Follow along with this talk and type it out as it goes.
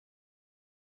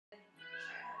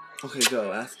Okay,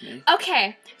 go. Ask me.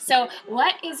 Okay, so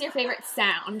what is your favorite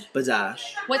sound?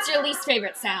 Badash. What's your least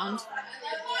favorite sound?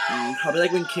 Probably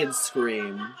like when kids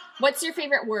scream. What's your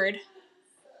favorite word?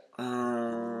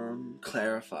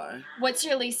 Clarify. What's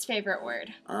your least favorite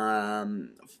word?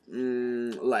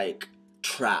 Like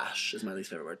trash is my least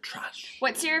favorite word. Trash.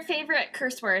 What's your favorite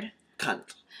curse word?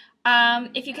 Cunt.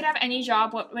 If you could have any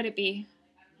job, what would it be?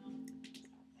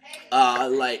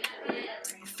 Like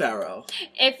Pharaoh.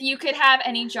 If you could have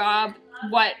any job,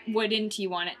 what wouldn't you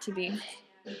want it to be?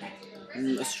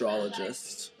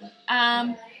 Astrologist.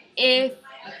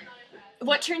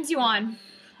 What turns you on?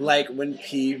 Like when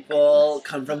people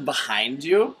come from behind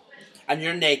you and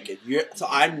you're naked. So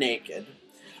I'm naked.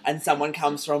 And someone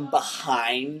comes from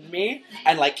behind me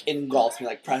and like engulfs me,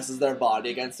 like presses their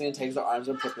body against me and takes their arms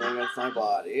and puts them against my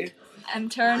body. I'm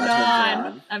turned That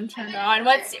turns on. I'm turned on.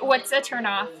 What's a turn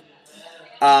off?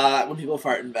 When people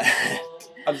fart in bed.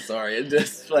 I'm sorry, it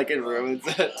just fucking ruins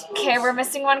it. Okay, we're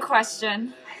missing one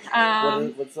question.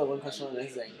 What's the one question I'm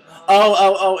missing?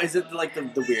 Oh, is it like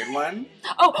the weird one?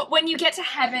 Oh, when you get to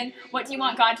heaven, what do you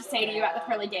want God to say to you at the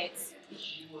pearly gates?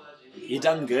 You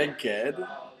done good, kid.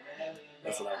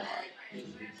 That's what I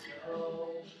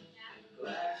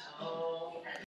want.